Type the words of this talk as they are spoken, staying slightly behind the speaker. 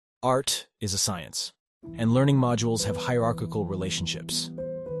Art is a science, and learning modules have hierarchical relationships.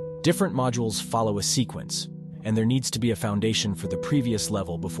 Different modules follow a sequence, and there needs to be a foundation for the previous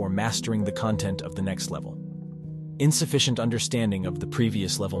level before mastering the content of the next level. Insufficient understanding of the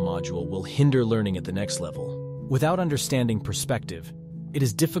previous level module will hinder learning at the next level. Without understanding perspective, it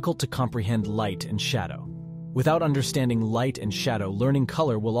is difficult to comprehend light and shadow. Without understanding light and shadow, learning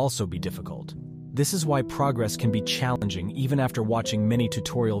color will also be difficult. This is why progress can be challenging even after watching many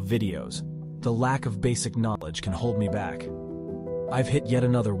tutorial videos. The lack of basic knowledge can hold me back. I've hit yet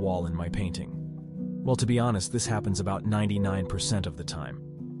another wall in my painting. Well, to be honest, this happens about 99% of the time.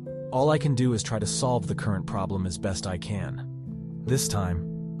 All I can do is try to solve the current problem as best I can. This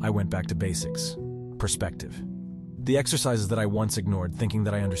time, I went back to basics. Perspective. The exercises that I once ignored, thinking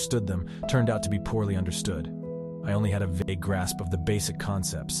that I understood them, turned out to be poorly understood. I only had a vague grasp of the basic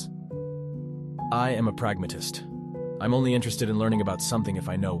concepts. I am a pragmatist. I'm only interested in learning about something if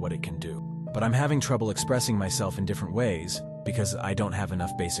I know what it can do. But I'm having trouble expressing myself in different ways because I don't have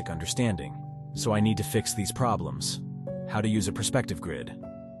enough basic understanding. So I need to fix these problems. How to use a perspective grid.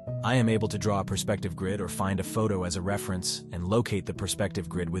 I am able to draw a perspective grid or find a photo as a reference and locate the perspective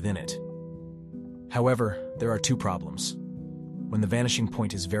grid within it. However, there are two problems. When the vanishing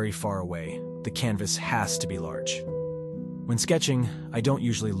point is very far away, the canvas has to be large. When sketching, I don't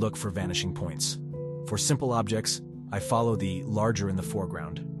usually look for vanishing points. For simple objects, I follow the larger in the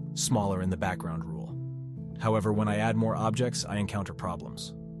foreground, smaller in the background rule. However, when I add more objects, I encounter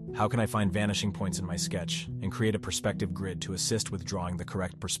problems. How can I find vanishing points in my sketch and create a perspective grid to assist with drawing the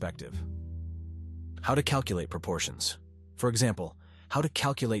correct perspective? How to calculate proportions. For example, how to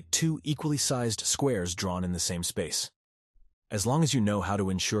calculate two equally sized squares drawn in the same space. As long as you know how to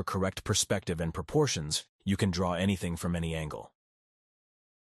ensure correct perspective and proportions, you can draw anything from any angle.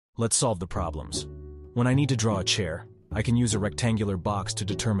 Let's solve the problems. When I need to draw a chair, I can use a rectangular box to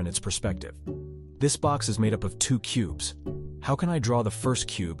determine its perspective. This box is made up of two cubes. How can I draw the first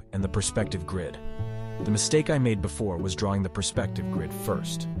cube and the perspective grid? The mistake I made before was drawing the perspective grid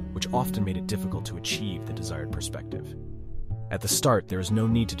first, which often made it difficult to achieve the desired perspective. At the start, there is no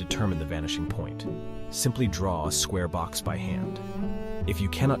need to determine the vanishing point. Simply draw a square box by hand. If you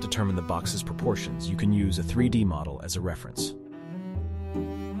cannot determine the box's proportions, you can use a 3D model as a reference.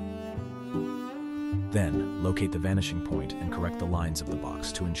 Then, locate the vanishing point and correct the lines of the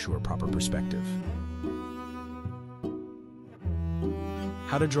box to ensure proper perspective.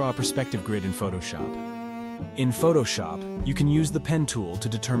 How to draw a perspective grid in Photoshop. In Photoshop, you can use the pen tool to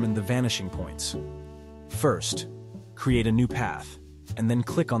determine the vanishing points. First, create a new path, and then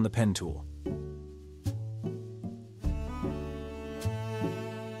click on the pen tool.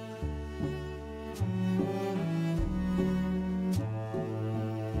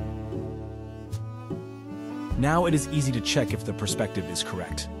 Now it is easy to check if the perspective is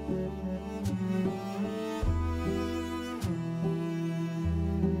correct.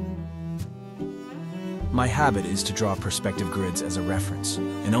 My habit is to draw perspective grids as a reference,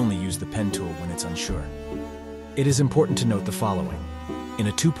 and only use the pen tool when it's unsure. It is important to note the following. In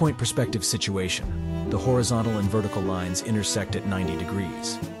a two-point perspective situation, the horizontal and vertical lines intersect at 90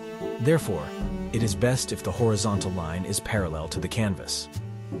 degrees. Therefore, it is best if the horizontal line is parallel to the canvas.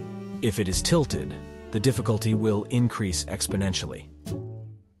 If it is tilted, the difficulty will increase exponentially.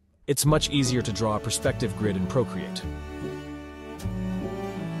 It's much easier to draw a perspective grid in Procreate.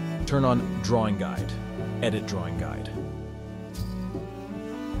 Turn on Drawing Guide. Edit Drawing Guide.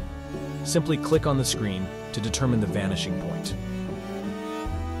 Simply click on the screen to determine the vanishing point.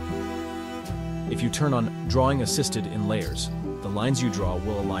 If you turn on Drawing Assisted in Layers, the lines you draw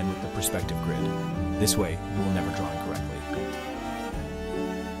will align with the perspective grid. This way, you will never draw incorrectly.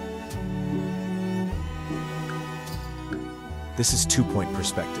 This is two-point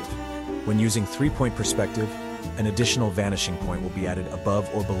perspective. When using three-point perspective, an additional vanishing point will be added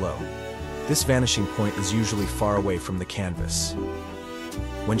above or below. This vanishing point is usually far away from the canvas.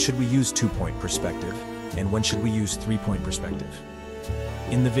 When should we use two-point perspective, and when should we use three-point perspective?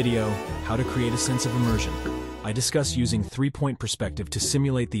 In the video, How to Create a Sense of Immersion, I discuss using three-point perspective to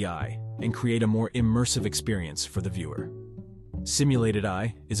simulate the eye and create a more immersive experience for the viewer. Simulated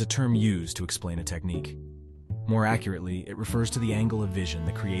eye is a term used to explain a technique. More accurately, it refers to the angle of vision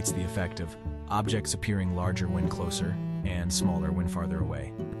that creates the effect of objects appearing larger when closer and smaller when farther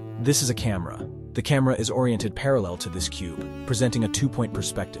away. This is a camera. The camera is oriented parallel to this cube, presenting a two-point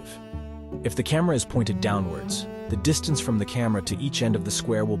perspective. If the camera is pointed downwards, the distance from the camera to each end of the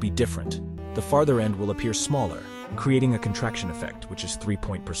square will be different. The farther end will appear smaller, creating a contraction effect, which is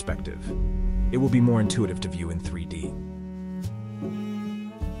three-point perspective. It will be more intuitive to view in 3D.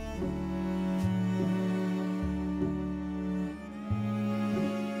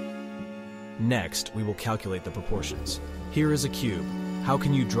 Next, we will calculate the proportions. Here is a cube. How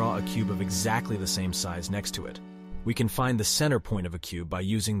can you draw a cube of exactly the same size next to it? We can find the center point of a cube by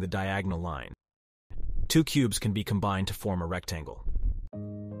using the diagonal line. Two cubes can be combined to form a rectangle.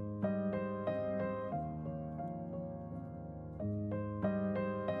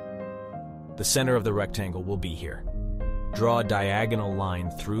 The center of the rectangle will be here. Draw a diagonal line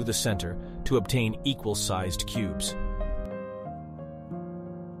through the center to obtain equal-sized cubes.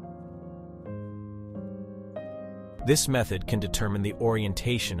 This method can determine the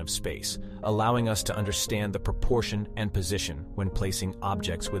orientation of space, allowing us to understand the proportion and position when placing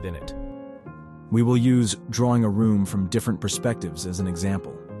objects within it. We will use drawing a room from different perspectives as an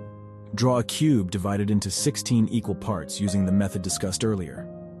example. Draw a cube divided into 16 equal parts using the method discussed earlier.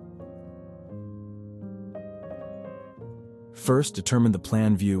 First, determine the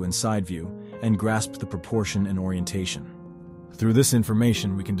plan view and side view, and grasp the proportion and orientation. Through this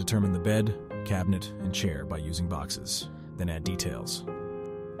information, we can determine the bed, cabinet, and chair by using boxes, then add details.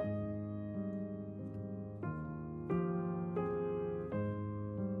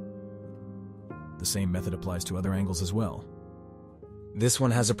 The same method applies to other angles as well. This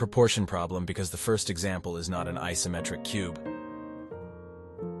one has a proportion problem because the first example is not an isometric cube.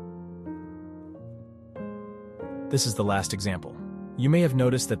 This is the last example. You may have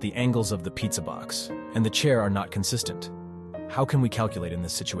noticed that the angles of the pizza box and the chair are not consistent. How can we calculate in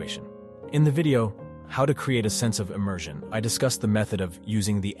this situation? In the video, How to Create a Sense of Immersion, I discussed the method of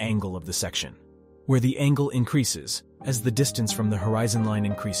using the angle of the section, where the angle increases as the distance from the horizon line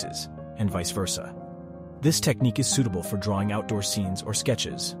increases, and vice versa. This technique is suitable for drawing outdoor scenes or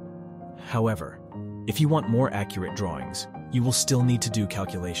sketches. However, if you want more accurate drawings, you will still need to do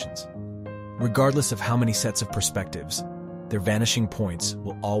calculations. Regardless of how many sets of perspectives, their vanishing points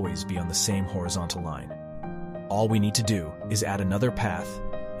will always be on the same horizontal line. All we need to do is add another path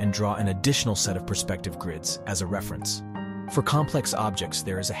and draw an additional set of perspective grids as a reference. For complex objects,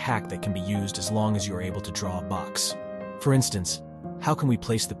 there is a hack that can be used as long as you are able to draw a box. For instance, how can we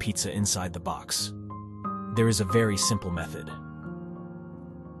place the pizza inside the box? There is a very simple method.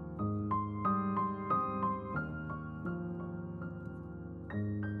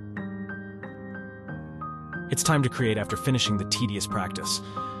 It's time to create after finishing the tedious practice.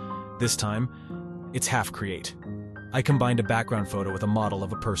 This time, it's half create. I combined a background photo with a model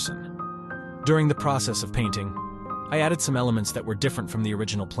of a person. During the process of painting, I added some elements that were different from the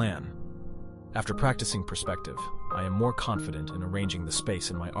original plan. After practicing perspective, I am more confident in arranging the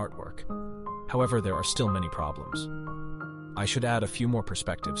space in my artwork. However, there are still many problems. I should add a few more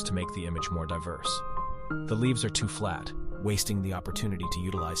perspectives to make the image more diverse. The leaves are too flat, wasting the opportunity to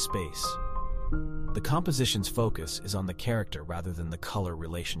utilize space. The composition's focus is on the character rather than the color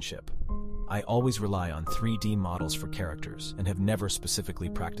relationship. I always rely on 3D models for characters and have never specifically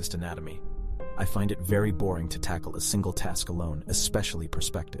practiced anatomy. I find it very boring to tackle a single task alone, especially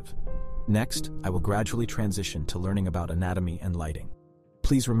perspective. Next, I will gradually transition to learning about anatomy and lighting.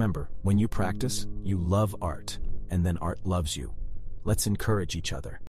 Please remember, when you practice, you love art, and then art loves you. Let's encourage each other.